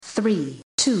3,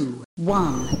 2,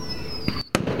 1.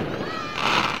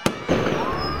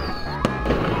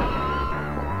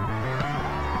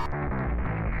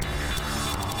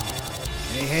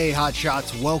 Hey,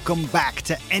 hotshots, welcome back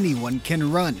to Anyone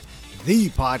Can Run, the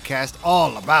podcast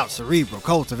all about cerebral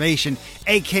cultivation,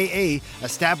 aka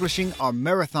establishing our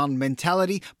marathon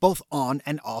mentality both on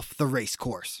and off the race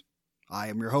course. I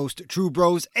am your host, True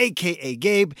Bros, aka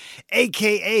Gabe,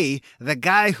 aka the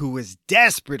guy who is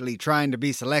desperately trying to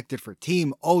be selected for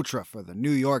Team Ultra for the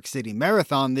New York City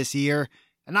Marathon this year.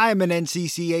 And I am an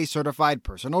NCCA certified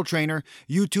personal trainer,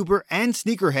 YouTuber, and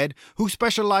sneakerhead who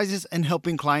specializes in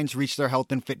helping clients reach their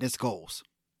health and fitness goals.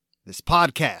 This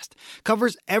podcast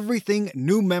covers everything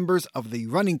new members of the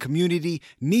running community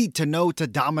need to know to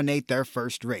dominate their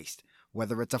first race,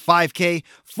 whether it's a 5K,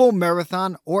 full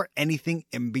marathon, or anything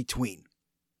in between.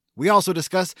 We also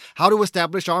discuss how to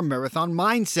establish our marathon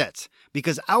mindsets,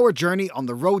 because our journey on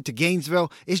the road to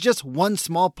Gainesville is just one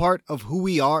small part of who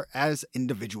we are as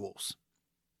individuals.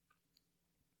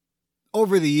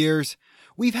 Over the years,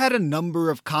 we've had a number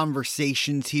of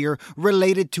conversations here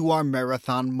related to our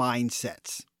marathon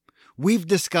mindsets. We've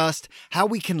discussed how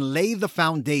we can lay the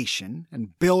foundation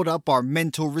and build up our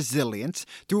mental resilience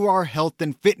through our health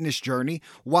and fitness journey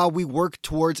while we work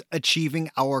towards achieving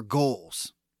our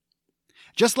goals.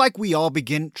 Just like we all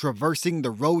begin traversing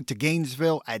the road to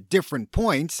Gainesville at different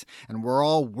points, and we're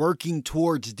all working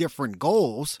towards different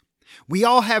goals, we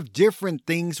all have different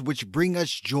things which bring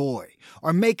us joy,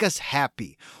 or make us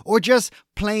happy, or just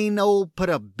plain old put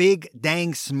a big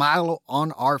dang smile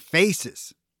on our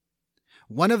faces.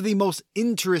 One of the most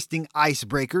interesting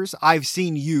icebreakers I've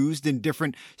seen used in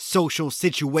different social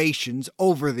situations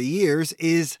over the years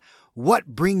is, what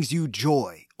brings you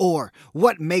joy, or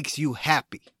what makes you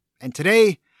happy? And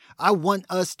today, I want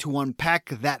us to unpack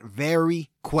that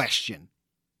very question.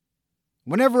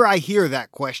 Whenever I hear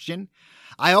that question,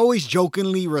 I always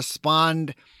jokingly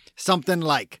respond something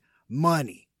like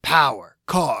money, power,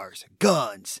 cars,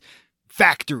 guns,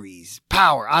 factories,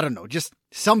 power, I don't know, just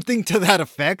something to that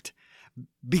effect,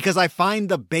 because I find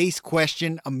the base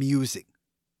question amusing.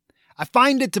 I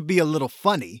find it to be a little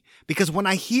funny because when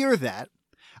I hear that,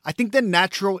 I think the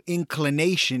natural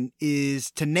inclination is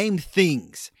to name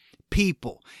things,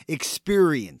 people,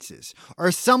 experiences,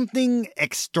 or something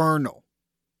external.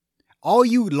 All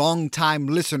you long-time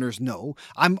listeners know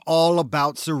I'm all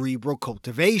about cerebral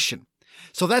cultivation.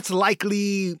 So that's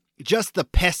likely just the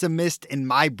pessimist in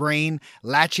my brain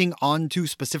latching onto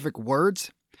specific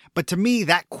words. But to me,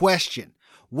 that question,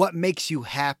 what makes you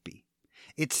happy?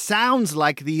 It sounds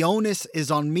like the onus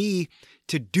is on me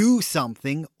to do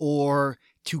something or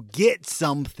to get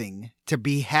something to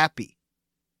be happy.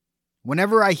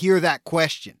 Whenever I hear that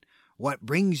question, what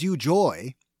brings you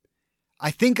joy?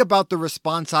 I think about the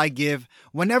response I give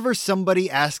whenever somebody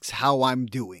asks how I'm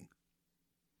doing.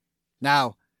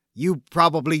 Now, you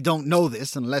probably don't know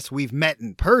this unless we've met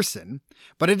in person,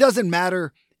 but it doesn't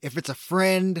matter if it's a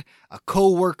friend, a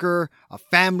coworker, a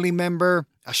family member,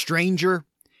 a stranger.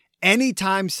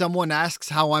 Anytime someone asks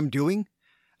how I'm doing,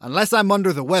 unless I'm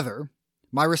under the weather,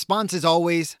 my response is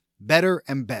always better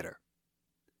and better.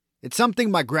 It's something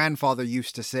my grandfather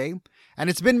used to say, and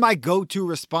it's been my go-to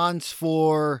response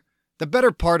for the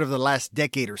better part of the last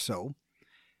decade or so,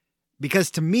 because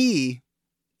to me,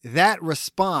 that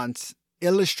response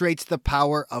illustrates the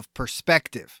power of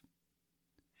perspective.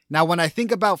 Now, when I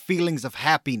think about feelings of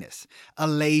happiness,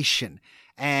 elation,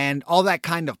 and all that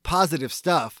kind of positive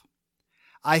stuff,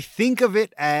 I think of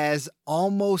it as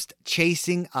almost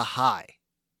chasing a high.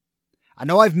 I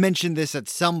know I've mentioned this at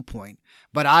some point,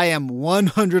 but I am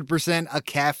 100% a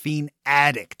caffeine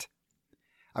addict.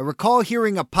 I recall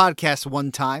hearing a podcast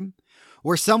one time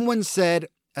where someone said,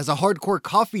 as a hardcore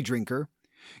coffee drinker,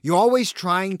 you're always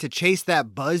trying to chase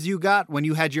that buzz you got when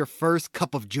you had your first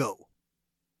cup of joe.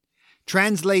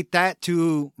 Translate that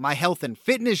to my health and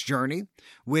fitness journey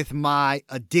with my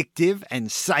addictive and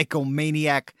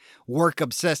psychomaniac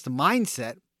work-obsessed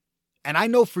mindset, and I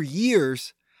know for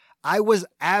years I was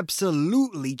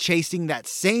absolutely chasing that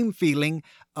same feeling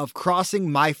of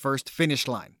crossing my first finish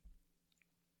line.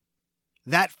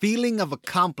 That feeling of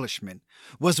accomplishment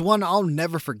was one I'll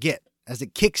never forget as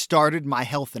it kick-started my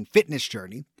health and fitness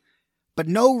journey, but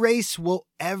no race will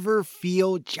ever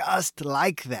feel just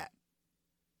like that.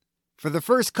 For the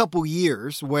first couple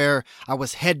years where I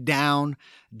was head down,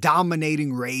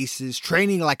 dominating races,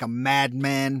 training like a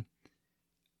madman,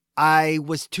 I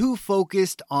was too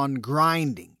focused on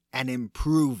grinding and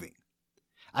improving.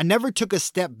 I never took a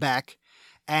step back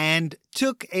and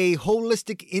took a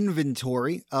holistic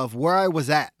inventory of where I was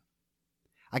at.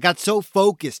 I got so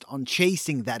focused on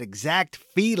chasing that exact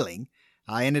feeling,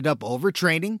 I ended up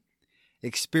overtraining,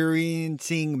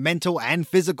 experiencing mental and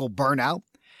physical burnout,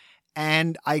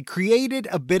 and I created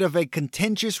a bit of a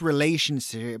contentious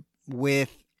relationship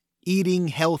with eating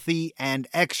healthy and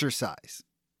exercise.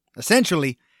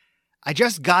 Essentially, I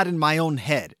just got in my own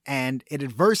head, and it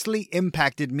adversely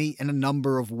impacted me in a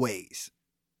number of ways.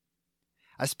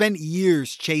 I spent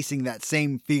years chasing that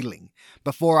same feeling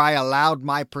before I allowed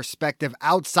my perspective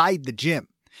outside the gym,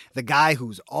 the guy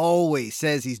who's always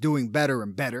says he's doing better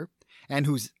and better, and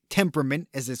whose temperament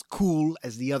is as cool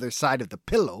as the other side of the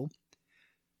pillow,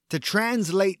 to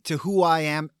translate to who I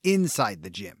am inside the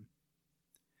gym.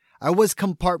 I was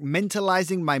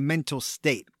compartmentalizing my mental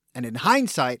state, and in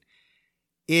hindsight,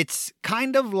 it's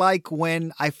kind of like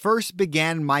when I first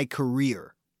began my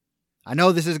career. I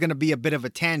know this is going to be a bit of a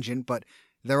tangent, but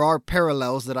there are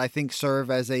parallels that I think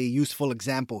serve as a useful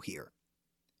example here.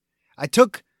 I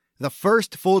took the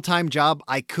first full-time job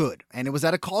I could, and it was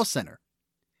at a call center.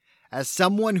 As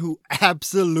someone who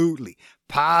absolutely,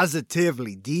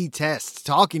 positively detests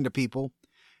talking to people,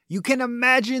 you can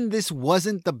imagine this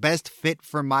wasn't the best fit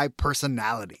for my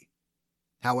personality.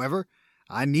 However,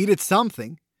 I needed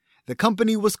something. The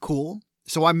company was cool,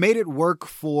 so I made it work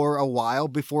for a while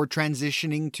before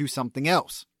transitioning to something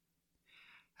else.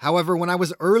 However, when I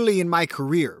was early in my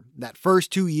career, that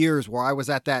first 2 years where I was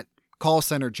at that call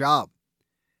center job,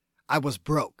 I was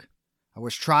broke. I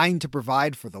was trying to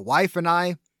provide for the wife and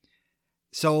I,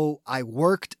 so I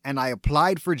worked and I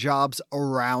applied for jobs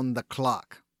around the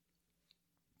clock.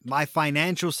 My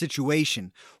financial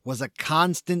situation was a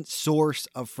constant source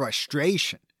of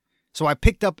frustration, so I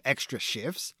picked up extra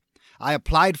shifts. I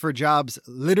applied for jobs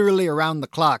literally around the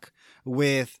clock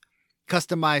with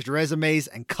customized resumes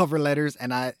and cover letters,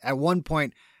 and at one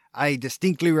point, I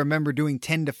distinctly remember doing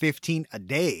 10 to 15 a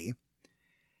day,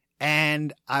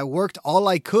 and I worked all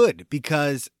I could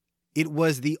because it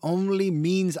was the only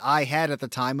means I had at the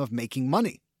time of making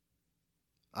money.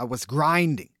 I was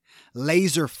grinding,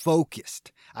 laser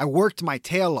focused. I worked my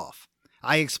tail off.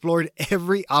 I explored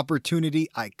every opportunity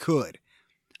I could.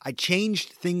 I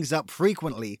changed things up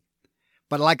frequently,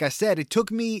 but like I said, it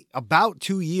took me about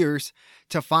 2 years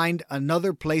to find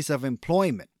another place of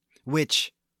employment,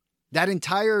 which that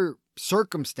entire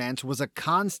circumstance was a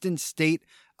constant state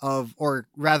of, or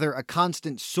rather a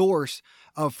constant source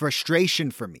of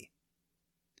frustration for me.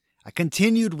 I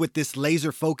continued with this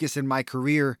laser focus in my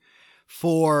career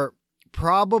for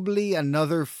probably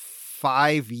another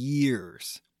 5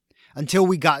 years until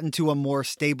we got into a more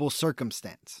stable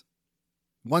circumstance.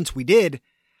 Once we did,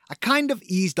 I kind of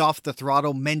eased off the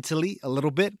throttle mentally a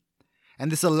little bit,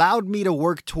 and this allowed me to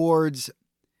work towards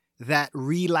that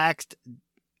relaxed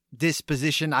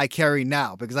disposition I carry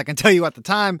now, because I can tell you at the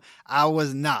time, I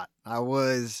was not. I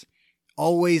was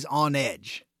always on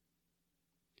edge.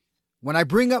 When I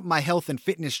bring up my health and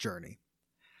fitness journey,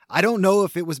 I don't know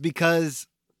if it was because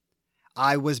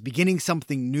I was beginning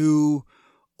something new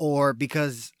or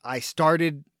because I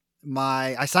signed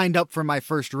up for my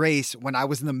first race when I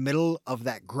was in the middle of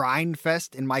that grind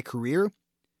fest in my career,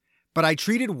 but I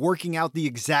treated working out the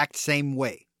exact same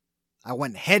way. I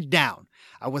went head down.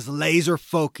 I was laser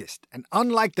focused, and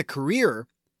unlike the career,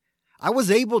 I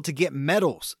was able to get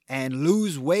medals and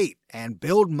lose weight and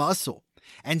build muscle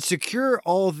and secure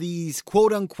all these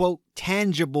quote-unquote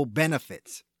tangible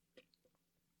benefits.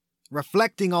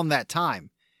 Reflecting on that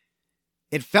time,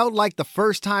 it felt like the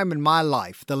first time in my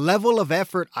life the level of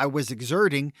effort I was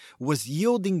exerting was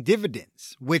yielding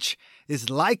dividends, which is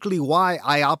likely why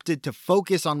I opted to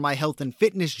focus on my health and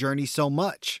fitness journey so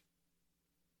much.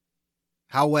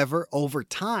 However, over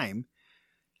time,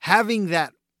 having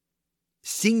that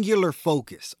singular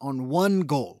focus on one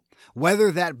goal,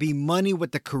 whether that be money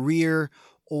with the career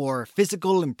or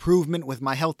physical improvement with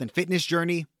my health and fitness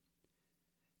journey,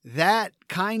 that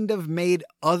kind of made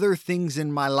other things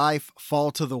in my life fall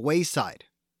to the wayside.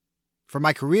 For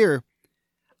my career,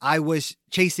 I was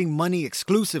chasing money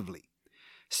exclusively.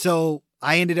 So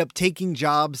I ended up taking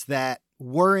jobs that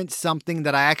weren't something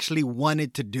that I actually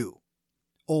wanted to do.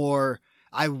 Or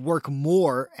I work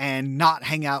more and not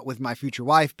hang out with my future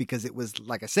wife because it was,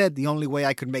 like I said, the only way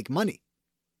I could make money.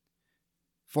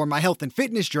 For my health and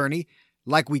fitness journey,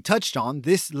 like we touched on,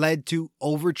 this led to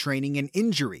overtraining and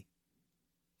injury.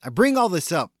 I bring all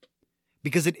this up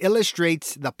because it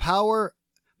illustrates the power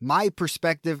my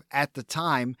perspective at the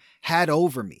time had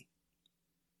over me.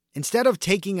 Instead of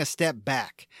taking a step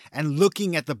back and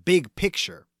looking at the big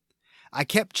picture, I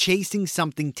kept chasing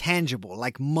something tangible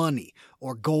like money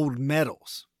or gold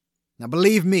medals. Now,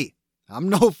 believe me, I'm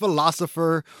no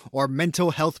philosopher or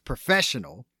mental health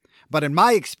professional, but in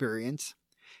my experience,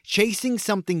 chasing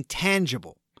something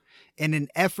tangible in an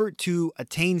effort to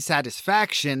attain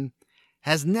satisfaction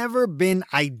has never been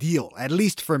ideal, at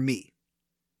least for me.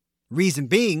 Reason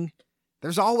being,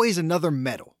 there's always another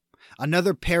medal,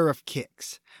 another pair of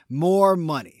kicks, more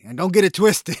money. And don't get it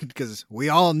twisted, because we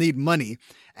all need money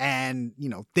and,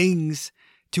 things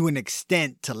to an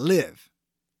extent to live.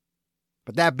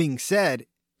 But that being said,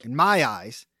 in my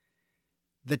eyes,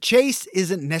 the chase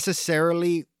isn't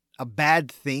necessarily a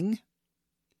bad thing,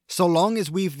 so long as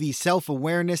we've the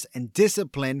self-awareness and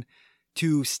discipline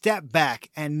to step back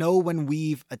and know when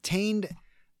we've attained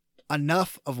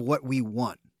enough of what we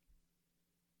want.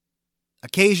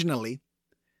 Occasionally,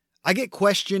 I get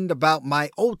questioned about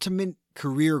my ultimate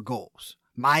career goals,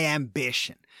 my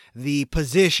ambition, the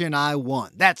position I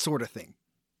want, that sort of thing.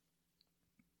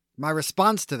 My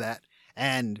response to that,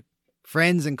 and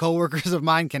friends and coworkers of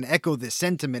mine can echo this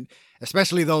sentiment,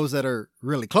 especially those that are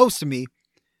really close to me,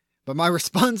 but my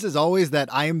response is always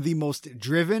that I am the most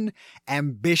driven,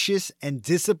 ambitious, and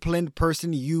disciplined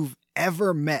person you've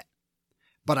ever met.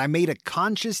 But I made a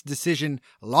conscious decision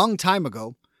a long time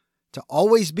ago to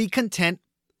always be content,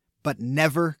 but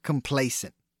never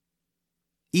complacent.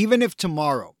 Even if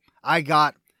tomorrow I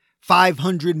got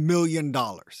 $500 million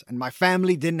and my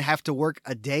family didn't have to work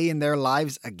a day in their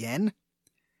lives again,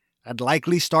 I'd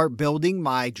likely start building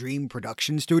my dream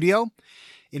production studio,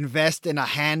 invest in a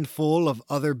handful of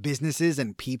other businesses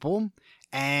and people,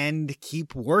 and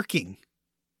keep working.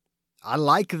 I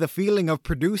like the feeling of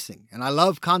producing, and I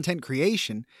love content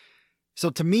creation. So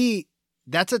to me,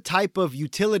 that's a type of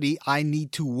utility I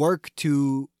need to work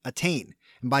to attain.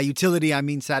 And by utility, I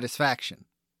mean satisfaction.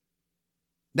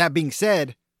 That being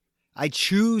said, I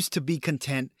choose to be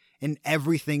content in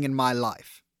everything in my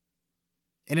life.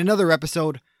 In another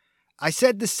episode, I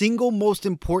said the single most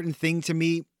important thing to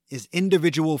me is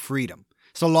individual freedom,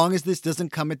 so long as this doesn't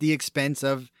come at the expense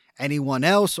of anyone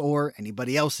else or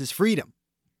anybody else's freedom.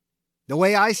 The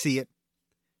way I see it,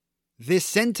 this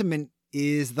sentiment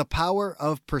is the power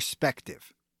of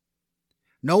perspective.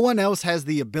 No one else has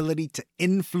the ability to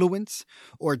influence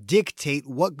or dictate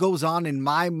what goes on in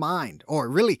my mind, or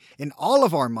really in all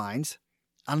of our minds,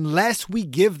 unless we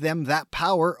give them that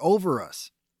power over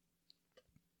us.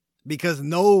 Because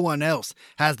no one else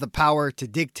has the power to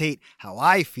dictate how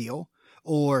I feel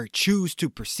or choose to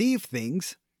perceive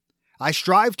things, I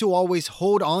strive to always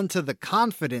hold on to the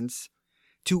confidence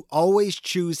to always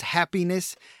choose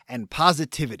happiness and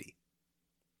positivity.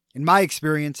 In my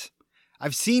experience,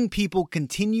 I've seen people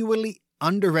continually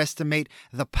underestimate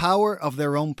the power of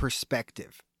their own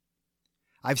perspective.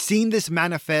 I've seen this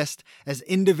manifest as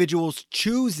individuals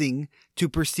choosing to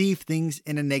perceive things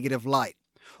in a negative light,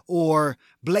 or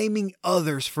blaming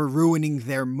others for ruining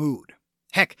their mood.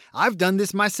 Heck, I've done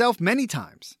this myself many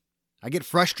times. I get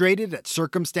frustrated at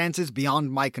circumstances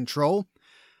beyond my control,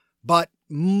 but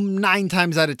 9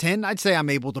 times out of 10, I'd say I'm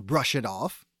able to brush it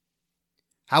off.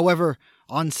 However,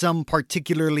 on some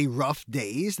particularly rough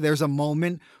days, there's a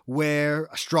moment where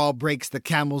a straw breaks the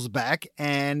camel's back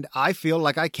and I feel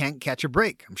like I can't catch a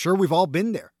break. I'm sure we've all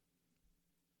been there.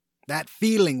 That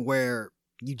feeling where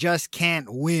you just can't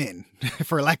win,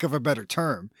 for lack of a better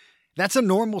term, that's a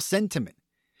normal sentiment.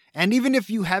 And even if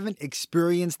you haven't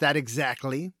experienced that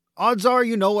exactly, odds are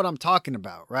you know what I'm talking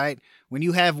about, right? When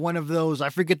you have one of those, I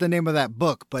forget the name of that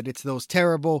book, but it's those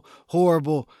terrible,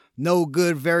 horrible, no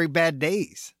good, very bad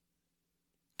days.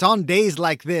 It's on days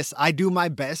like this, I do my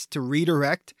best to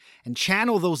redirect and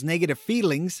channel those negative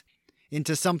feelings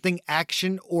into something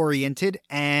action-oriented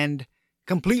and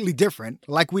completely different,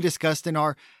 like we discussed in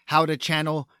our How to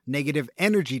Channel Negative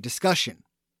Energy discussion.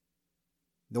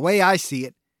 The way I see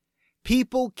it,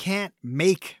 people can't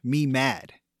make me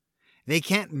mad. They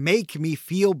can't make me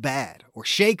feel bad or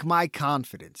shake my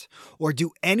confidence or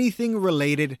do anything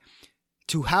related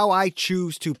to how I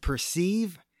choose to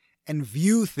perceive and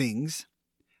view things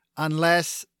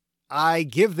unless I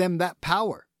give them that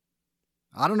power.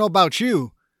 I don't know about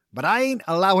you, but I ain't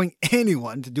allowing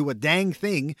anyone to do a dang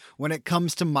thing when it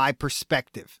comes to my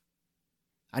perspective.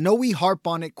 I know we harp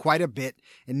on it quite a bit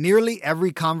in nearly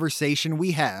every conversation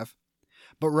we have,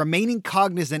 but remaining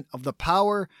cognizant of the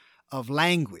power of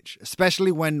language,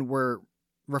 especially when we're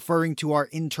referring to our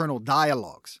internal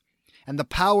dialogues, and the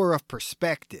power of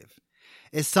perspective,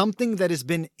 is something that has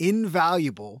been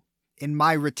invaluable in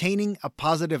my retaining a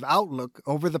positive outlook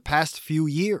over the past few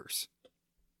years.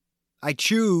 I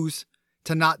choose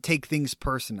to not take things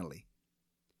personally.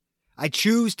 I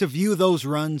choose to view those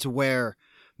runs where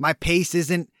my pace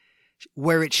isn't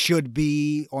where it should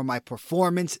be, or my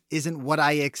performance isn't what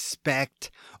I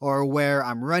expect, or where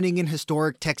I'm running in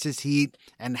historic Texas heat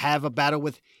and have a battle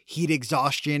with heat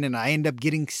exhaustion and I end up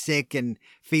getting sick and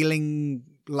feeling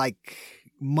like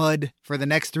mud for the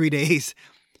next 3 days.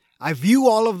 I view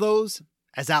all of those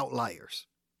as outliers.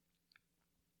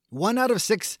 1 out of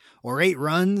 6 or 8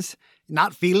 runs,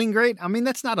 not feeling great,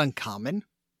 that's not uncommon.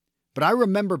 But I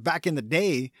remember back in the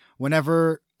day,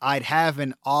 whenever I'd have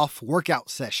an off workout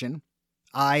session,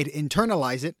 I'd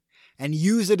internalize it and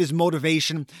use it as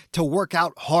motivation to work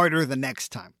out harder the next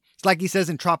time. It's like he says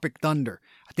in Tropic Thunder.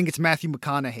 I think it's Matthew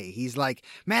McConaughey. He's like,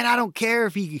 man, I don't care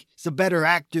if he's a better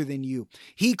actor than you.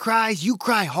 He cries, you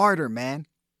cry harder, man.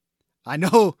 I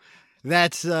know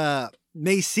that's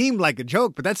may seem like a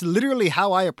joke, but that's literally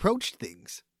how I approach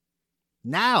things.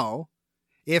 Now,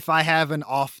 if I have an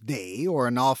off day or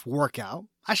an off workout,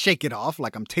 I shake it off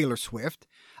like I'm Taylor Swift.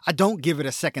 I don't give it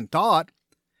a second thought.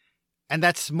 And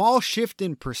that small shift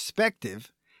in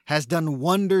perspective has done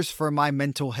wonders for my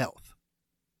mental health.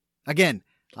 Again,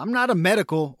 I'm not a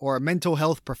medical or a mental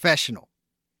health professional.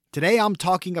 Today, I'm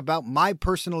talking about my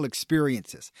personal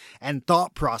experiences and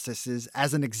thought processes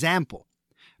as an example.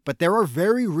 But there are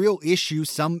very real issues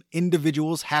some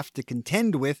individuals have to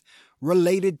contend with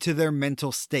related to their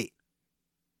mental state.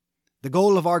 The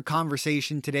goal of our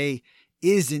conversation today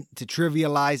isn't to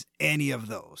trivialize any of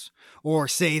those or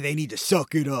say they need to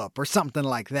suck it up or something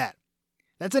like that.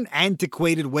 That's an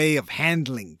antiquated way of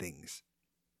handling things.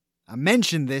 I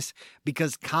mention this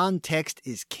because context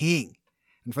is king.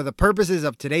 And for the purposes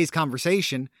of today's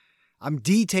conversation, I'm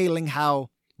detailing how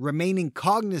remaining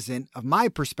cognizant of my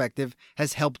perspective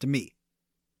has helped me.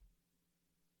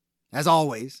 As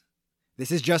always,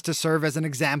 this is just to serve as an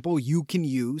example you can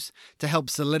use to help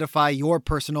solidify your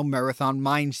personal marathon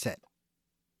mindset.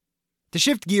 To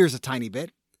shift gears a tiny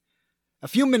bit, a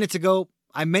few minutes ago,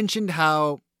 I mentioned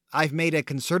how I've made a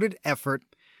concerted effort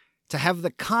to have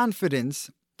the confidence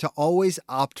to always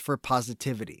opt for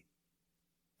positivity.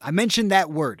 I mentioned that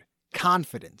word,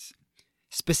 confidence,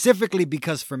 specifically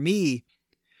because for me,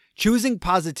 choosing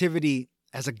positivity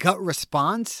as a gut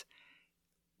response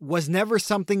was never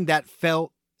something that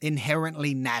felt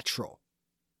inherently natural.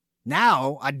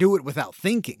 Now I do it without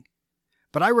thinking,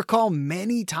 but I recall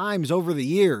many times over the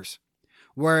years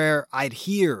where I'd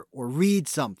hear or read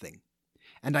something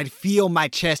and I'd feel my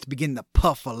chest begin to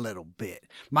puff a little bit.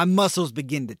 My muscles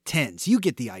begin to tense. You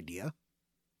get the idea.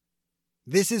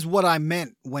 This is what I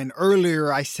meant when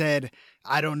earlier I said,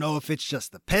 I don't know if it's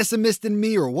just the pessimist in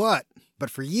me or what, but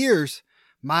for years,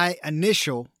 my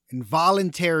initial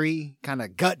involuntary kind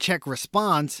of gut check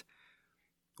response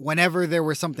whenever there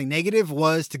was something negative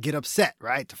was to get upset,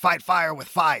 right? To fight fire with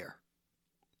fire.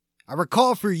 I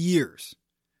recall for years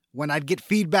when I'd get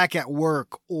feedback at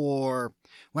work or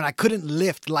when I couldn't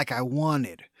lift like I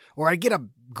wanted, or I'd get a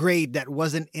grade that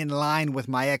wasn't in line with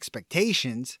my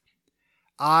expectations,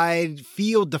 I'd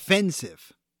feel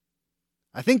defensive.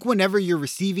 I think whenever you're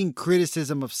receiving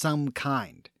criticism of some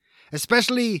kind,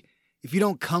 especially if you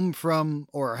don't come from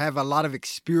or have a lot of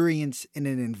experience in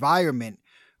an environment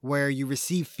where you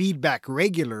receive feedback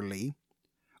regularly,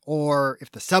 or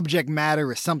if the subject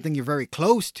matter is something you're very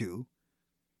close to,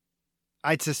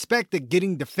 I'd suspect that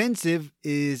getting defensive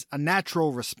is a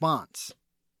natural response.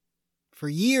 For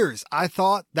years, I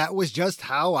thought that was just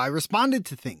how I responded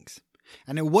to things.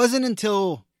 And it wasn't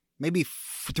until maybe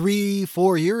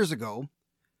 3-4 years ago,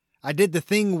 I did the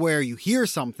thing where you hear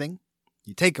something,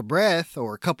 you take a breath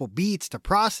or a couple beats to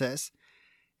process,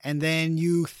 and then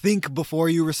you think before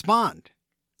you respond.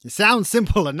 It sounds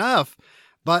simple enough,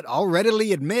 but I'll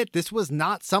readily admit this was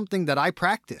not something that I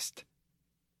practiced.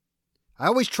 I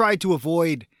always tried to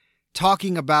avoid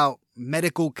talking about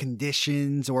medical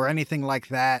conditions or anything like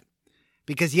that,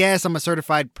 because yes, I'm a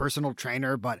certified personal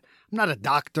trainer, but I'm not a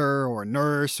doctor or a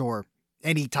nurse or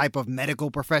any type of medical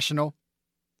professional.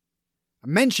 I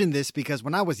mention this because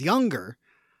when I was younger,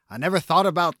 I never thought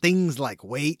about things like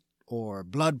weight or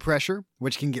blood pressure,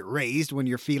 which can get raised when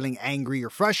you're feeling angry or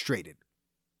frustrated.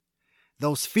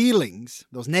 Those feelings,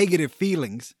 those negative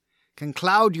feelings, can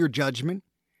cloud your judgment.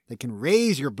 They can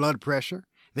raise your blood pressure.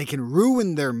 They can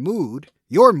ruin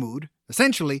your mood.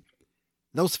 Essentially,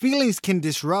 those feelings can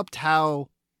disrupt how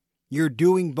you're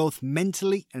doing both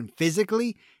mentally and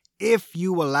physically if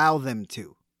you allow them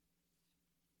to.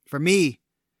 For me,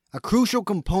 a crucial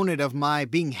component of my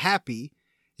being happy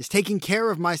is taking care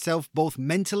of myself both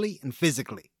mentally and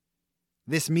physically.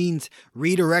 This means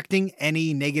redirecting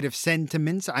any negative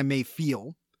sentiments I may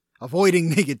feel,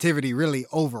 avoiding negativity really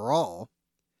overall,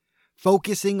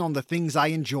 focusing on the things I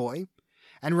enjoy,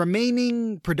 and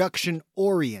remaining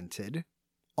production-oriented,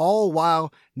 all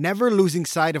while never losing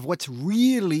sight of what's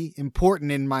really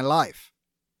important in my life.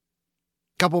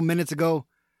 A couple minutes ago,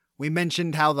 we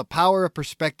mentioned how the power of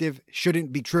perspective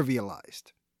shouldn't be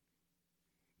trivialized.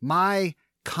 My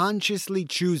consciously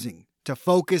choosing to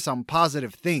focus on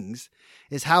positive things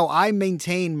is how I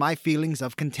maintain my feelings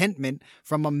of contentment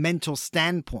from a mental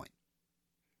standpoint.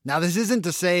 Now, this isn't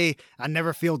to say I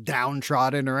never feel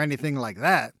downtrodden or anything like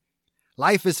that.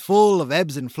 Life is full of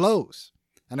ebbs and flows.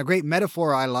 And a great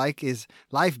metaphor I like is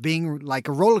life being like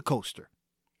a roller coaster.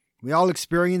 We all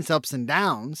experience ups and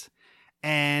downs.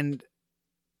 And,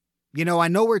 I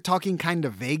know we're talking kind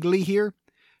of vaguely here.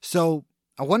 So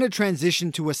I want to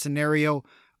transition to a scenario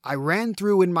I ran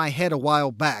through in my head a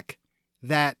while back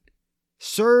that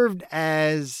served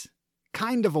as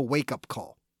kind of a wake-up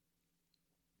call.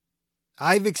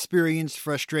 I've experienced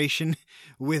frustration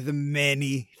with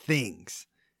many things.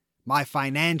 My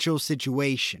financial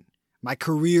situation, my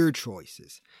career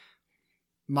choices,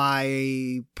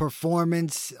 my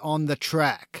performance on the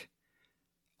track,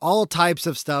 all types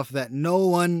of stuff that no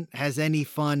one has any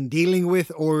fun dealing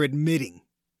with or admitting.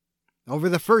 Over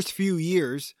the first few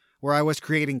years where I was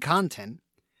creating content,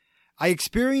 I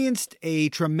experienced a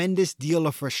tremendous deal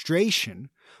of frustration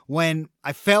when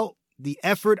I felt the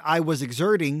effort I was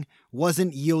exerting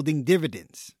wasn't yielding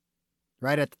dividends.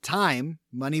 Right at the time,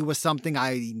 money was something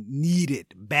I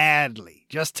needed badly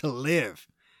just to live.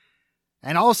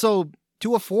 And also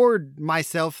to afford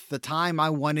myself the time I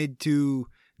wanted to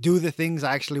do the things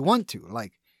I actually want to,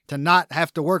 like to not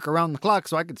have to work around the clock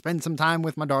so I could spend some time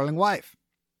with my darling wife.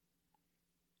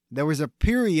 There was a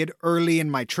period early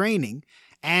in my training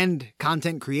and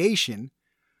content creation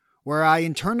where I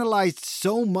internalized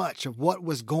so much of what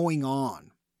was going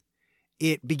on.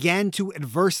 It began to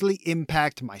adversely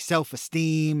impact my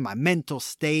self-esteem, my mental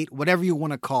state, whatever you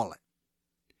want to call it.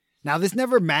 Now, this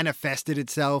never manifested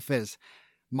itself as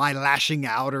my lashing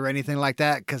out or anything like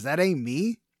that, because that ain't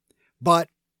me. But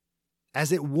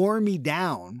as it wore me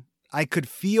down, I could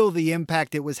feel the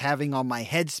impact it was having on my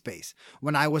headspace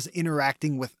when I was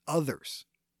interacting with others.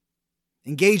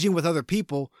 Engaging with other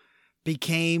people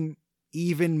became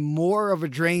even more of a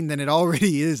drain than it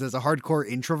already is as a hardcore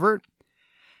introvert.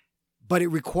 But it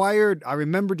required, I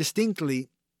remember distinctly,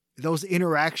 those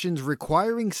interactions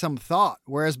requiring some thought.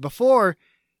 Whereas before,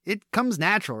 it comes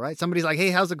natural, right? Somebody's like,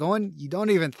 hey, how's it going? You don't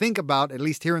even think about, at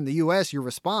least here in the US, your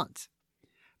response.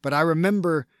 But I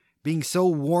remember being so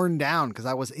worn down because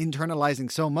I was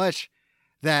internalizing so much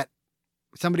that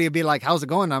somebody would be like, how's it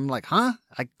going? I'm like, huh?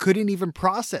 I couldn't even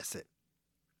process it.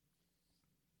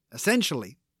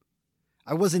 Essentially,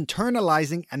 I was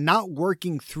internalizing and not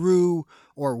working through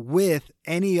or with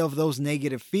any of those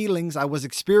negative feelings I was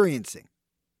experiencing.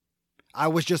 I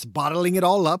was just bottling it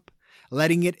all up,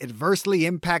 letting it adversely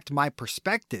impact my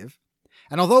perspective.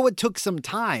 And although it took some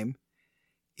time,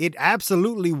 it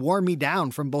absolutely wore me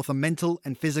down from both a mental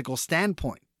and physical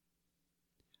standpoint.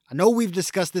 I know we've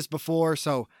discussed this before,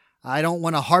 so I don't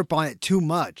want to harp on it too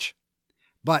much,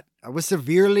 but I was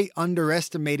severely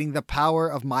underestimating the power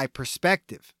of my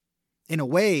perspective. In a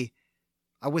way,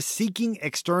 I was seeking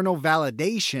external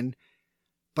validation,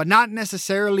 but not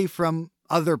necessarily from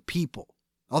other people.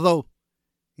 Although,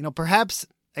 perhaps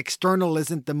external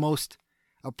isn't the most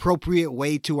appropriate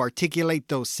way to articulate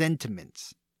those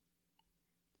sentiments.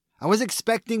 I was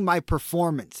expecting my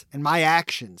performance and my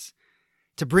actions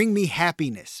to bring me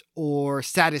happiness or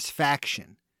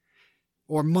satisfaction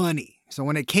or money. So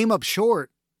when it came up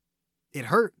short, it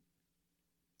hurt.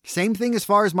 Same thing as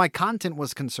far as my content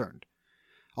was concerned.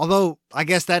 Although I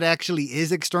guess that actually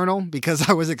is external because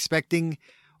I was expecting,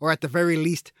 or at the very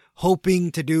least, hoping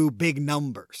to do big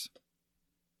numbers.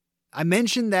 I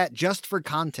mentioned that just for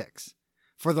context,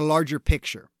 for the larger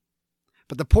picture.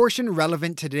 But the portion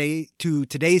relevant to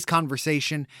today's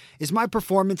conversation is my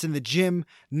performance in the gym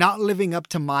not living up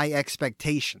to my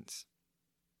expectations.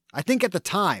 I think at the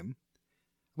time,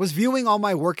 I was viewing all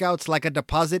my workouts like a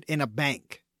deposit in a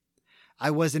bank.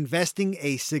 I was investing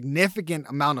a significant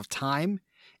amount of time,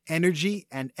 energy,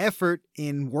 and effort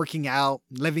in working out,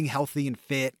 living healthy and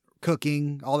fit,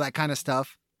 cooking, all that kind of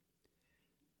stuff.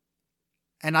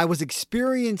 And I was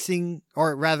experiencing,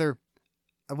 or rather,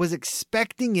 I was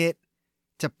expecting it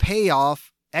to pay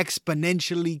off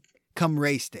exponentially come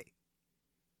race day.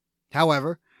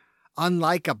 However,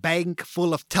 unlike a bank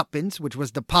full of tuppence, which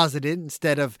was deposited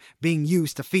instead of being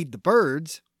used to feed the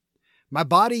birds, my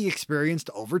body experienced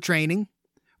overtraining,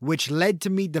 which led to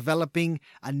me developing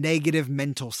a negative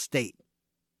mental state.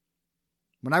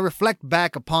 When I reflect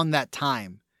back upon that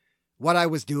time, what I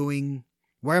was doing,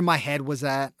 where my head was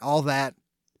at, all that,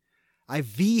 I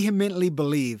vehemently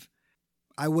believe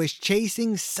I was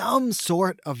chasing some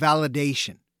sort of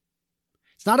validation.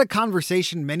 It's not a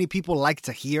conversation many people like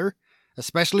to hear,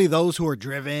 especially those who are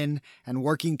driven and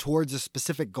working towards a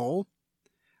specific goal.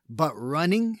 But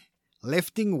running,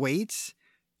 lifting weights,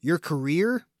 your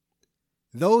career,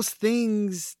 those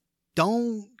things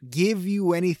don't give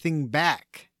you anything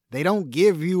back. They don't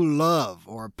give you love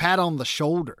or a pat on the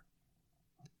shoulder.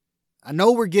 I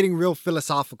know we're getting real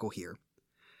philosophical here,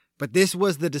 but this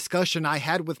was the discussion I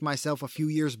had with myself a few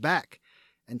years back.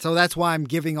 And so that's why I'm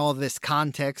giving all this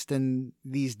context and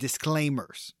these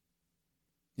disclaimers.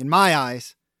 In my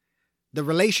eyes, the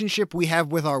relationship we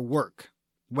have with our work,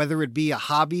 whether it be a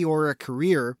hobby or a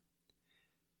career,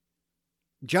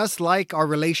 just like our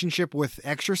relationship with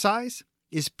exercise,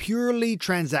 is purely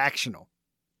transactional.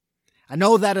 I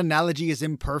know that analogy is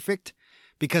imperfect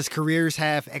because careers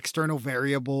have external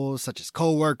variables such as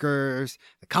coworkers,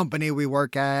 the company we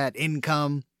work at,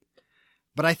 income.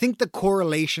 But I think the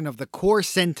correlation of the core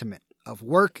sentiment of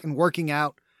work and working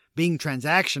out being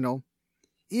transactional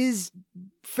is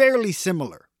fairly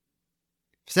similar.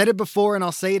 I've said it before and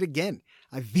I'll say it again.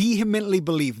 I vehemently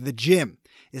believe the gym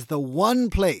is the one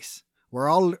place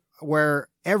where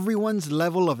everyone's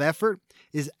level of effort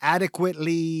is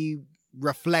adequately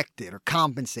reflected or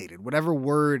compensated, whatever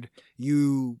word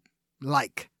you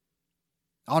like.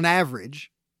 On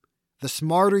average, the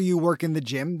smarter you work in the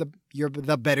gym,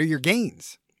 the better your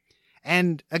gains.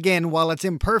 And again, while it's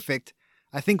imperfect,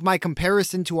 I think my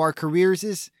comparison to our careers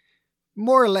is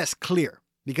more or less clear.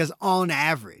 Because on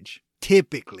average,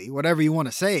 typically, whatever you want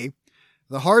to say,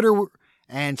 the harder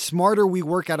and smarter we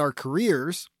work at our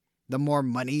careers, the more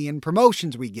money and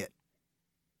promotions we get.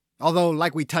 Although,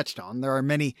 like we touched on, there are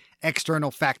many external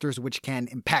factors which can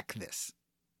impact this.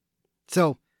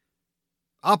 So,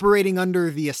 operating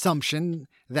under the assumption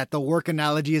that the work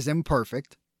analogy is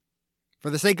imperfect,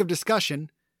 for the sake of discussion,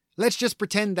 let's just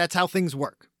pretend that's how things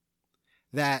work.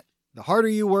 That the harder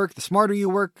you work, the smarter you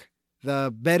work,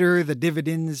 the better the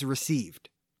dividends received.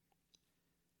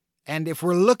 And if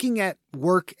we're looking at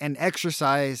work and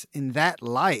exercise in that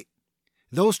light,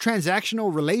 those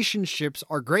transactional relationships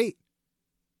are great.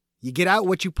 You get out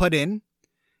what you put in,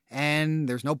 and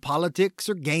there's no politics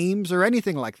or games or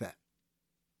anything like that.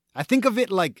 I think of it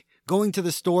like going to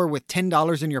the store with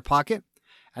 $10 in your pocket,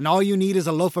 and all you need is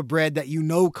a loaf of bread that you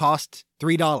know costs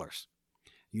 $3.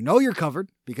 You know you're covered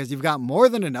because you've got more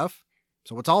than enough,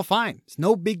 so it's all fine. It's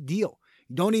no big deal.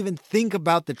 You don't even think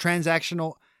about the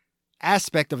transactional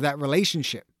aspect of that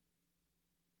relationship.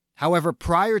 However,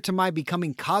 prior to my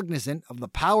becoming cognizant of the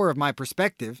power of my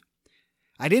perspective,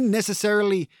 I didn't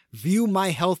necessarily view my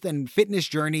health and fitness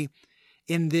journey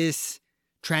in this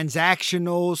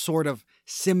transactional sort of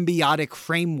symbiotic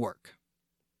framework.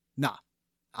 Nah,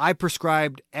 I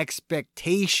prescribed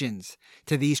expectations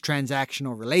to these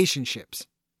transactional relationships.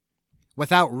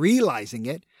 Without realizing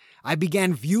it, I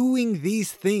began viewing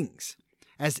these things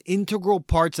as integral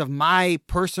parts of my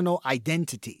personal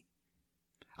identity.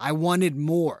 I wanted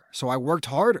more, so I worked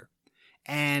harder.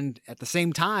 And at the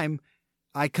same time,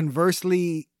 I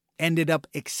conversely ended up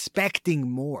expecting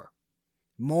more.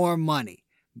 More money,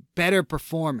 better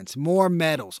performance, more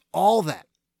medals, all that.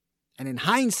 And in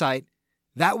hindsight,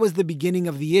 that was the beginning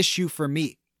of the issue for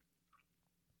me.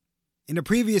 In a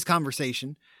previous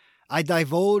conversation, I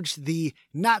divulged the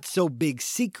not-so-big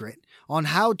secret on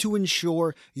how to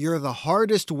ensure you're the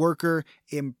hardest worker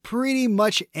in pretty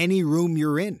much any room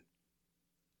you're in.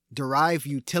 Derive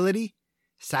utility,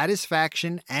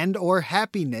 satisfaction, and/or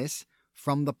happiness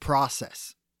from the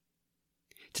process.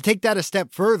 To take that a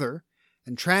step further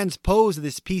and transpose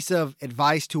this piece of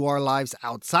advice to our lives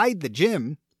outside the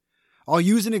gym, I'll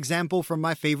use an example from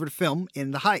my favorite film,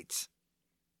 In the Heights.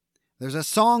 There's a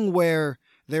song where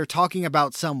they're talking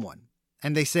about someone,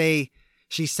 and they say,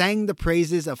 "She sang the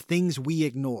praises of things we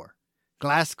ignore.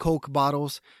 Glass Coke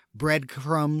bottles,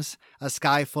 breadcrumbs, a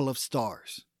sky full of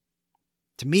stars."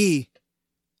 To me,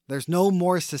 there's no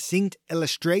more succinct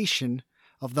illustration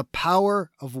of the power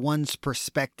of one's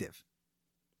perspective.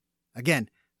 Again,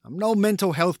 I'm no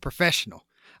mental health professional.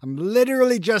 I'm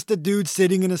literally just a dude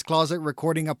sitting in his closet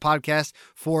recording a podcast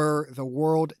for the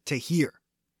world to hear.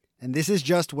 And this is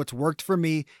just what's worked for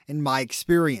me in my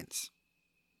experience.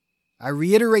 I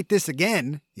reiterate this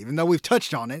again, even though we've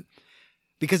touched on it,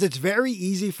 because it's very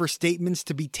easy for statements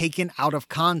to be taken out of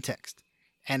context.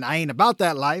 And I ain't about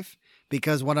that life,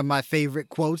 because one of my favorite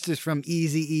quotes is from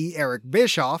Eazy-E Eric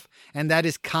Bischoff, and that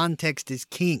is context is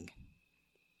king.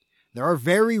 There are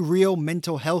very real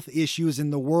mental health issues in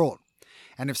the world.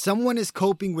 And if someone is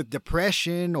coping with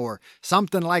depression or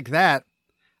something like that,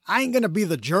 I ain't going to be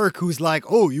the jerk who's like,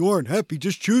 "Oh, you aren't happy,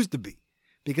 just choose to be."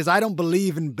 Because I don't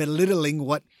believe in belittling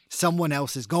what someone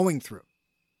else is going through.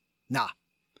 Nah,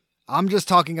 I'm just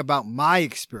talking about my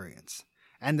experience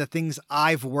and the things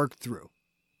I've worked through.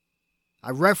 I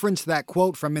referenced that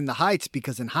quote from In the Heights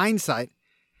because in hindsight,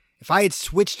 if I had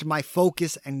switched my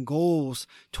focus and goals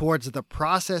towards the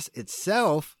process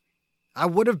itself, I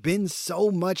would have been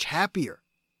so much happier.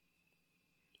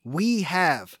 We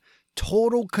have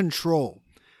total control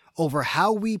over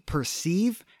how we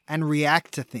perceive and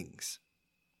react to things.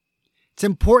 It's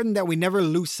important that we never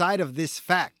lose sight of this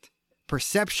fact.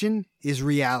 Perception is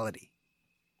reality.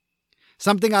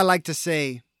 Something I like to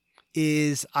say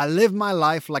is I live my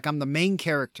life like I'm the main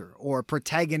character or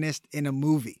protagonist in a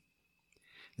movie.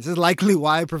 This is likely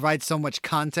why I provide so much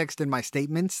context in my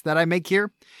statements that I make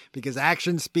here, because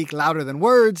actions speak louder than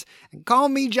words, and call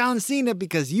me John Cena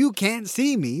because you can't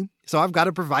see me, so I've got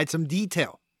to provide some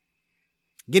detail.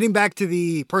 Getting back to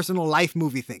the personal life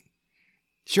movie thing.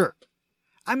 Sure,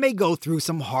 I may go through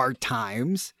some hard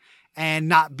times and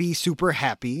not be super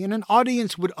happy, and an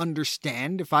audience would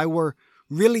understand if I were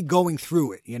really going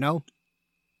through it, you know?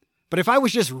 But if I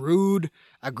was just rude,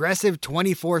 aggressive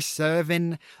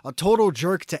 24/7, a total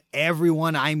jerk to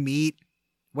everyone I meet,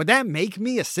 would that make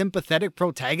me a sympathetic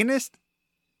protagonist?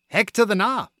 Heck to the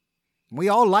nah. We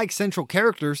all like central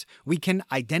characters we can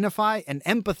identify and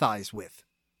empathize with.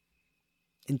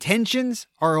 Intentions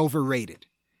are overrated.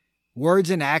 Words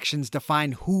and actions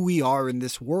define who we are in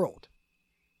this world.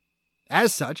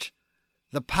 As such,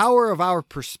 the power of our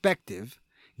perspective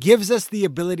gives us the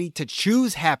ability to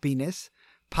choose happiness,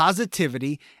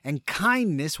 positivity, and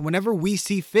kindness whenever we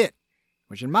see fit,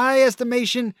 which in my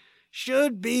estimation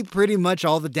should be pretty much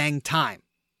all the dang time.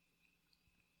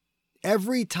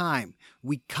 Every time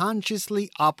we consciously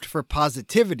opt for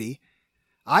positivity,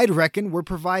 I'd reckon we're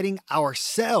providing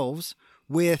ourselves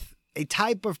with a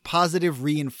type of positive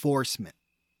reinforcement.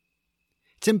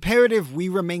 It's imperative we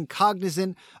remain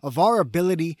cognizant of our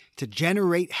ability to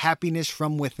generate happiness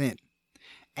from within,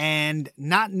 and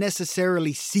not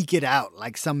necessarily seek it out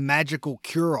like some magical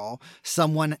cure-all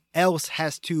someone else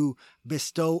has to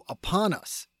bestow upon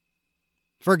us.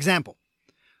 For example,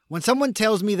 when someone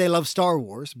tells me they love Star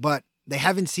Wars, but they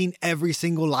haven't seen every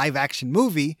single live-action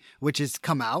movie which has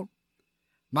come out,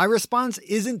 my response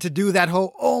isn't to do that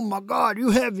whole, "Oh my God,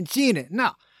 you haven't seen it."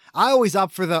 No, I always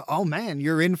opt for the, "Oh man,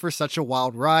 you're in for such a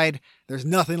wild ride. There's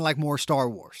nothing like more Star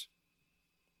Wars."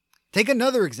 Take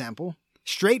another example,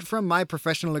 straight from my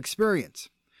professional experience.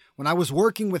 When I was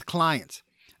working with clients,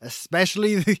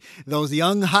 especially those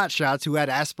young hotshots who had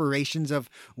aspirations of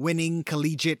winning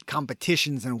collegiate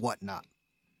competitions and whatnot.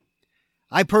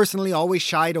 I personally always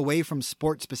shied away from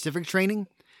sport-specific training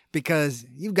because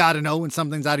you've got to know when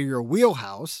something's out of your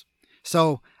wheelhouse,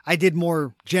 so I did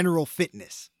more general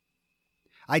fitness.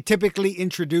 I typically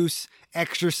introduce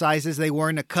exercises they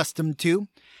weren't accustomed to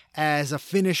as a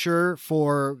finisher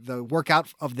for the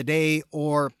workout of the day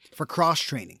or for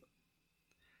cross-training.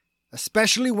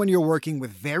 Especially when you're working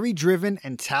with very driven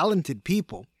and talented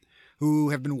people who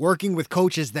have been working with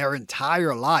coaches their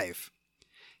entire life,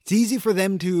 it's easy for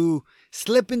them to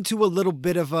slip into a little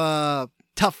bit of a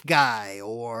tough guy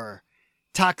or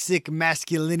toxic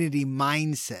masculinity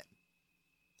mindset.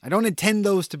 I don't intend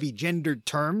those to be gendered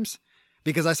terms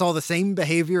because I saw the same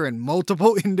behavior in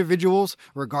multiple individuals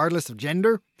regardless of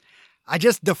gender. I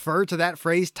just defer to that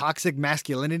phrase, toxic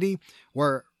masculinity,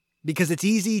 because it's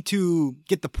easy to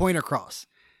get the point across.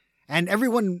 And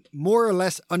everyone more or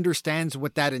less understands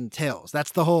what that entails.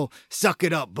 That's the whole suck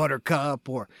it up, buttercup,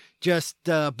 or just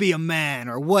be a man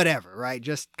or whatever, right?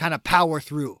 Just kind of power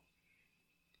through.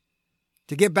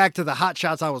 To get back to the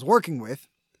hotshots I was working with,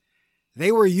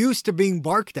 they were used to being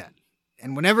barked at.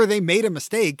 And whenever they made a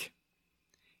mistake,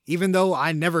 even though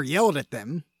I never yelled at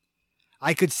them,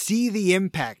 I could see the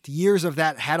impact years of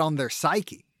that had on their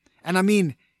psyche. And I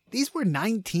mean, these were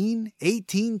 19,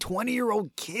 18,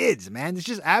 20-year-old kids, man. It's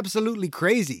just absolutely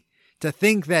crazy to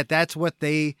think that that's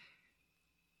the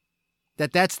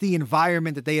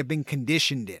environment that they have been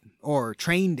conditioned in or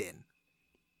trained in.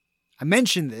 I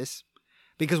mention this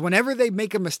because whenever they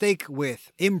make a mistake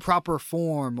with improper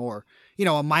form or,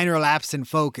 a minor lapse in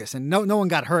focus, and no one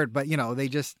got hurt, but,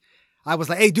 I was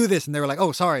like, "Hey, do this." And they were like,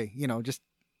 "Oh, sorry," just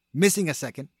missing a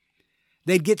second.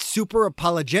 They'd get super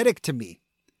apologetic to me.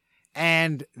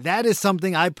 And that is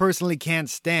something I personally can't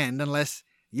stand unless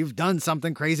you've done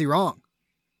something crazy wrong.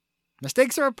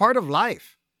 Mistakes are a part of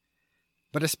life.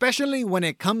 But especially when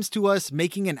it comes to us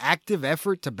making an active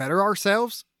effort to better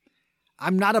ourselves,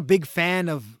 I'm not a big fan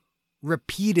of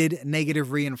repeated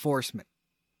negative reinforcement.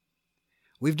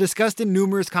 We've discussed in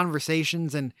numerous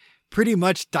conversations and pretty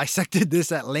much dissected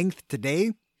this at length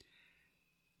today.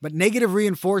 But negative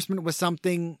reinforcement was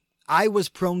something I was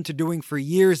prone to doing for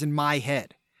years in my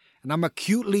head. And I'm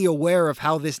acutely aware of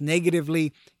how this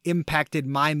negatively impacted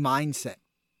my mindset.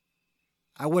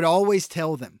 I would always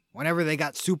tell them, whenever they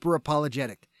got super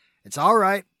apologetic, "It's all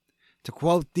right." To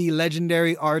quote the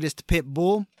legendary artist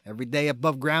Pitbull, "Every day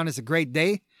above ground is a great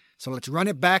day, so let's run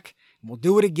it back We'll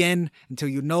do it again until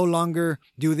you no longer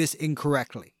do this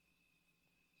incorrectly.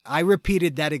 I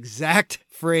repeated that exact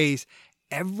phrase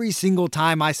every single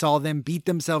time I saw them beat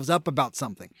themselves up about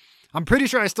something. I'm pretty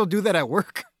sure I still do that at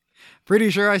work. Pretty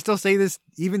sure I still say this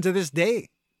even to this day.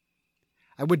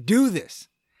 I would do this,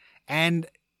 and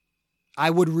I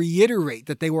would reiterate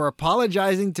that they were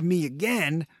apologizing to me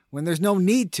again when there's no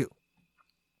need to.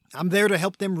 I'm there to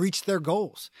help them reach their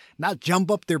goals, not jump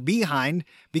up their behind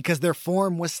because their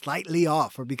form was slightly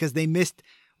off or because they missed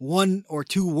one or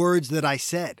two words that I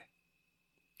said.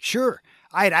 Sure,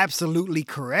 I'd absolutely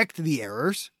correct the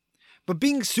errors, but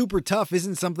being super tough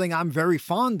isn't something I'm very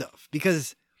fond of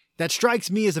because that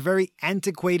strikes me as a very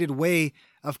antiquated way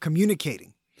of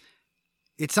communicating.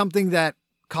 It's something that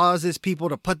causes people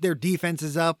to put their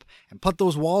defenses up and put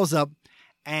those walls up,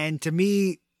 and to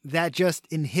me, that just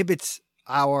inhibits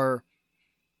our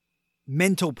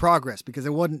mental progress because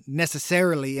it wouldn't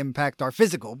necessarily impact our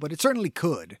physical, but it certainly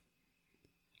could.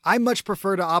 I much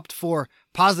prefer to opt for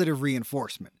positive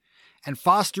reinforcement and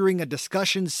fostering a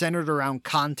discussion centered around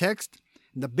context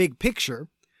and the big picture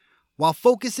while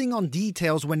focusing on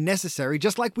details when necessary,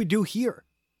 just like we do here.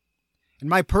 In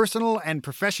my personal and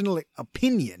professional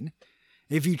opinion,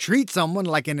 if you treat someone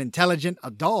like an intelligent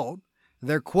adult,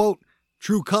 their quote,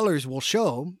 true colors will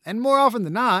show, and more often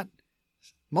than not,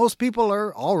 most people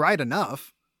are all right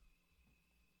enough.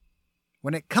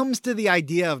 When it comes to the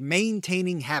idea of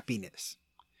maintaining happiness,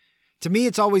 to me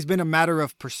it's always been a matter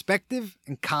of perspective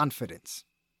and confidence.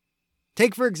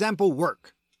 Take, for example,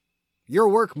 work. Your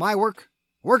work, my work.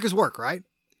 Work is work, right?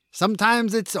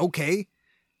 Sometimes it's okay.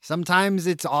 Sometimes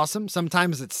it's awesome.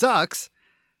 Sometimes it sucks.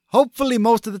 Hopefully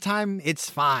most of the time it's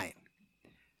fine.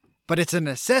 But it's a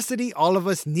necessity all of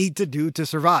us need to do to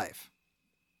survive.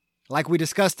 Like we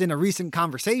discussed in a recent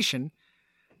conversation,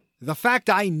 the fact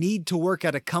I need to work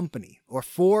at a company or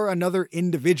for another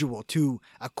individual to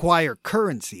acquire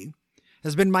currency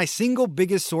has been my single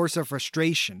biggest source of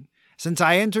frustration since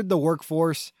I entered the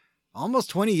workforce almost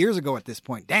 20 years ago at this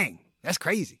point. Dang, that's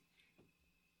crazy.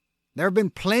 There have been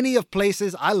plenty of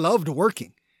places I loved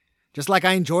working, just like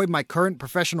I enjoyed my current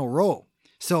professional role.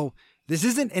 So this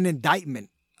isn't an indictment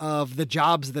of the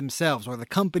jobs themselves or the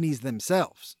companies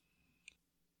themselves.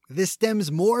 This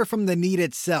stems more from the need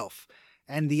itself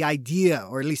and the idea,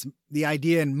 or at least the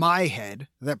idea in my head,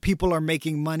 that people are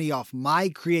making money off my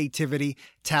creativity,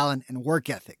 talent, and work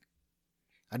ethic.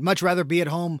 I'd much rather be at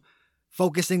home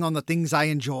focusing on the things I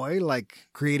enjoy, like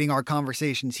creating our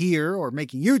conversations here or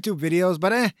making YouTube videos,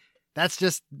 but that's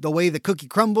just the way the cookie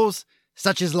crumbles.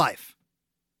 Such is life.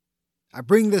 I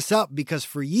bring this up because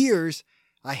for years,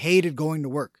 I hated going to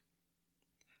work.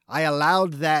 I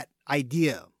allowed that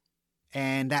idea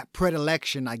and that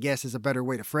predilection, I guess is a better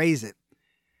way to phrase it,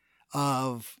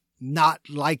 of not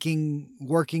liking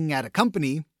working at a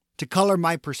company to color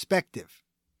my perspective,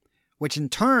 which in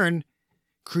turn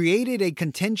created a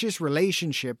contentious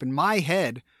relationship in my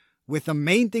head with the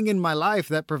main thing in my life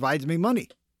that provides me money.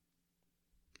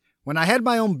 When I had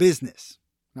my own business,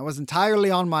 I was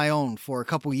entirely on my own for a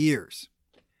couple years.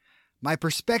 My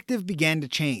perspective began to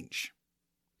change.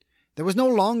 There was no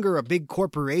longer a big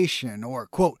corporation or,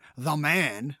 quote, the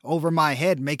man over my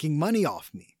head making money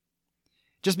off me.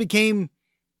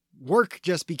 Work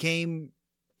just became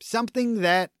something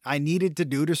that I needed to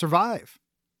do to survive.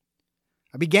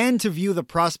 I began to view the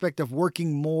prospect of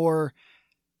working more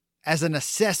as a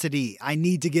necessity I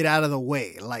need to get out of the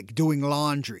way, like doing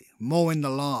laundry, mowing the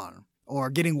lawn, or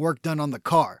getting work done on the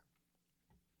car.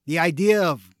 The idea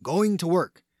of going to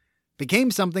work became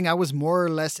something I was more or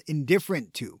less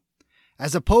indifferent to,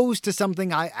 as opposed to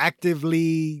something I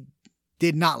actively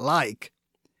did not like.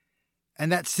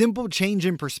 And that simple change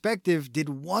in perspective did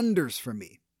wonders for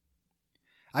me.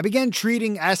 I began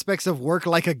treating aspects of work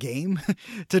like a game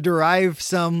to derive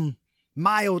some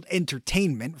mild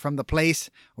entertainment from the place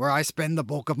where I spend the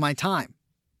bulk of my time.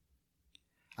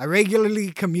 I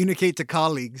regularly communicate to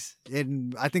colleagues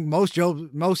in, I think, most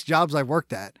jobs I've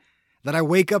worked at, that I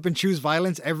wake up and choose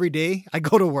violence every day I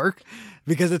go to work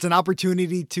because it's an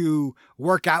opportunity to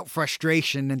work out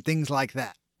frustration and things like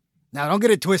that. Now, don't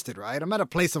get it twisted, right? I'm at a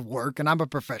place of work and I'm a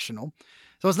professional.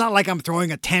 So it's not like I'm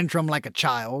throwing a tantrum like a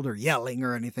child or yelling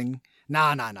or anything.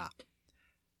 Nah.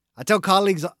 I tell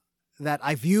colleagues that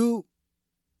I view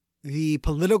the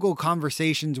political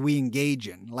conversations we engage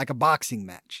in like a boxing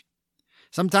match.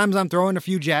 Sometimes I'm throwing a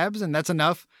few jabs and that's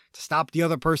enough to stop the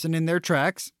other person in their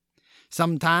tracks.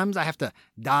 Sometimes I have to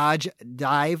dodge,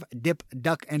 dive, dip,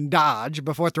 duck, and dodge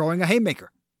before throwing a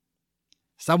haymaker.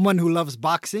 Someone who loves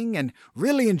boxing and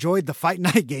really enjoyed the Fight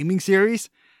Night gaming series,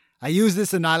 I use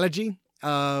this analogy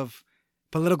of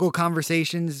political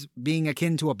conversations being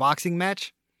akin to a boxing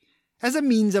match as a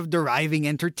means of deriving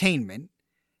entertainment,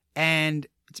 and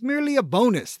it's merely a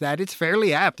bonus that it's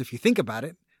fairly apt, if you think about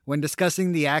it, when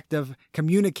discussing the act of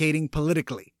communicating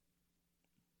politically.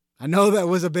 I know that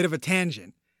was a bit of a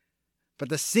tangent, but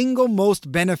the single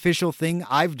most beneficial thing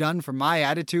I've done for my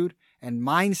attitude and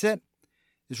mindset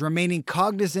is remaining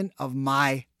cognizant of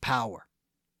my power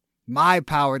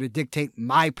to dictate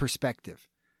my perspective,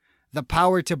 the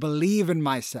power to believe in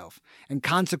myself, and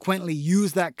consequently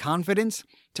use that confidence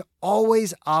to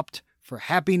always opt for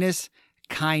happiness,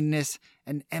 kindness,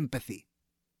 and empathy.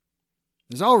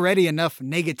 There's already enough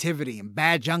negativity and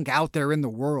bad junk out there in the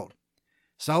world,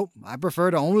 so I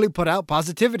prefer to only put out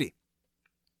positivity.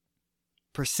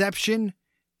 Perception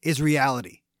is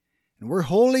reality, and we're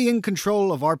wholly in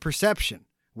control of our perception,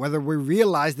 whether we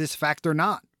realize this fact or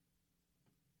not.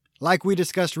 Like we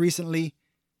discussed recently,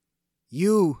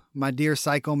 you, my dear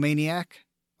psychomaniac,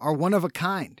 are one of a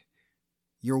kind.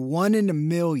 You're one in a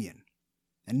million,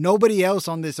 and nobody else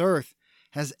on this earth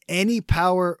has any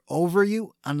power over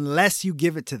you unless you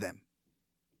give it to them.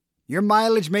 Your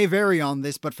mileage may vary on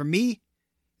this, but for me,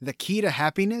 the key to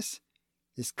happiness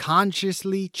is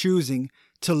consciously choosing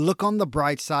to look on the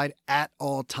bright side at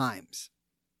all times.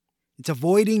 It's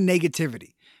avoiding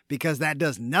negativity because that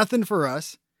does nothing for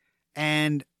us,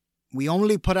 and we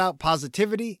only put out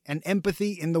positivity and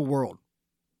empathy in the world.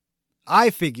 I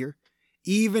figure,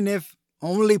 even if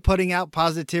only putting out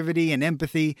positivity and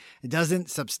empathy doesn't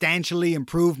substantially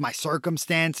improve my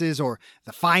circumstances or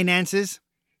the finances,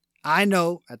 I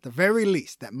know at the very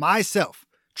least that myself,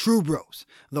 True Bros,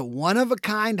 the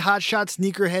one-of-a-kind hotshot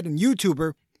sneakerhead and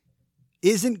YouTuber,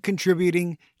 isn't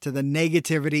contributing to the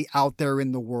negativity out there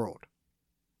in the world.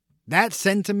 That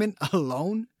sentiment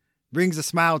alone brings a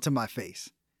smile to my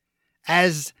face,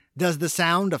 as does the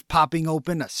sound of popping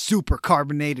open a super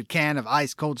carbonated can of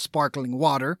ice-cold sparkling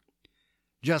water,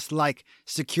 just like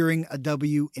securing a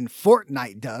W in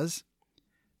Fortnite does,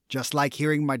 just like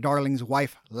hearing my darling's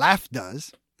wife laugh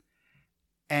does,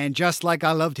 and just like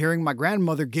I loved hearing my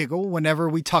grandmother giggle whenever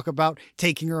we talk about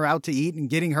taking her out to eat and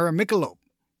getting her a Michelob.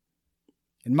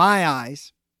 In my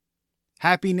eyes,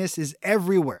 happiness is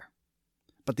everywhere,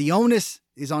 but the onus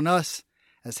is on us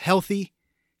as healthy,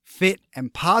 fit,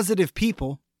 and positive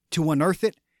people to unearth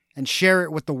it and share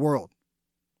it with the world.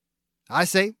 I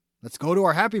say, let's go to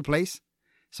our happy place.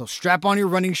 So strap on your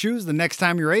running shoes the next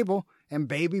time you're able, and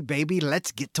baby,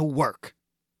 let's get to work.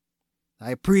 I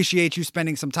appreciate you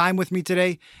spending some time with me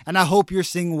today, and I hope you're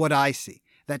seeing what I see,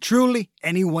 that truly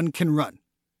anyone can run.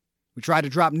 We try to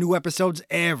drop new episodes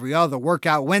every other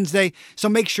Workout Wednesday, so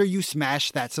make sure you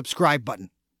smash that subscribe button.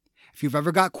 If you've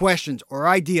ever got questions or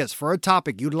ideas for a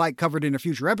topic you'd like covered in a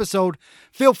future episode,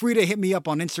 feel free to hit me up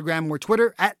on Instagram or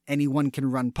Twitter at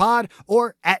AnyoneCanRunPod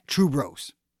or at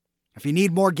TrueBros. If you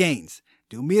need more gains,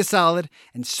 do me a solid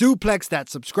and suplex that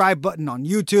subscribe button on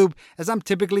YouTube, as I'm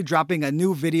typically dropping a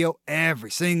new video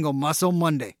every single Muscle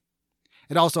Monday.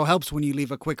 It also helps when you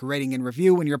leave a quick rating and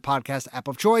review in your podcast app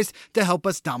of choice to help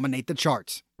us dominate the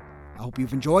charts. I hope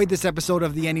you've enjoyed this episode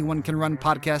of the Anyone Can Run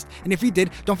podcast, and if you did,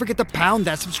 don't forget to pound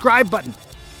that subscribe button.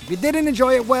 If you didn't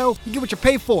enjoy it, well, you get what you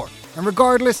pay for. And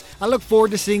regardless, I look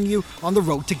forward to seeing you on the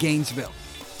road to Gainesville.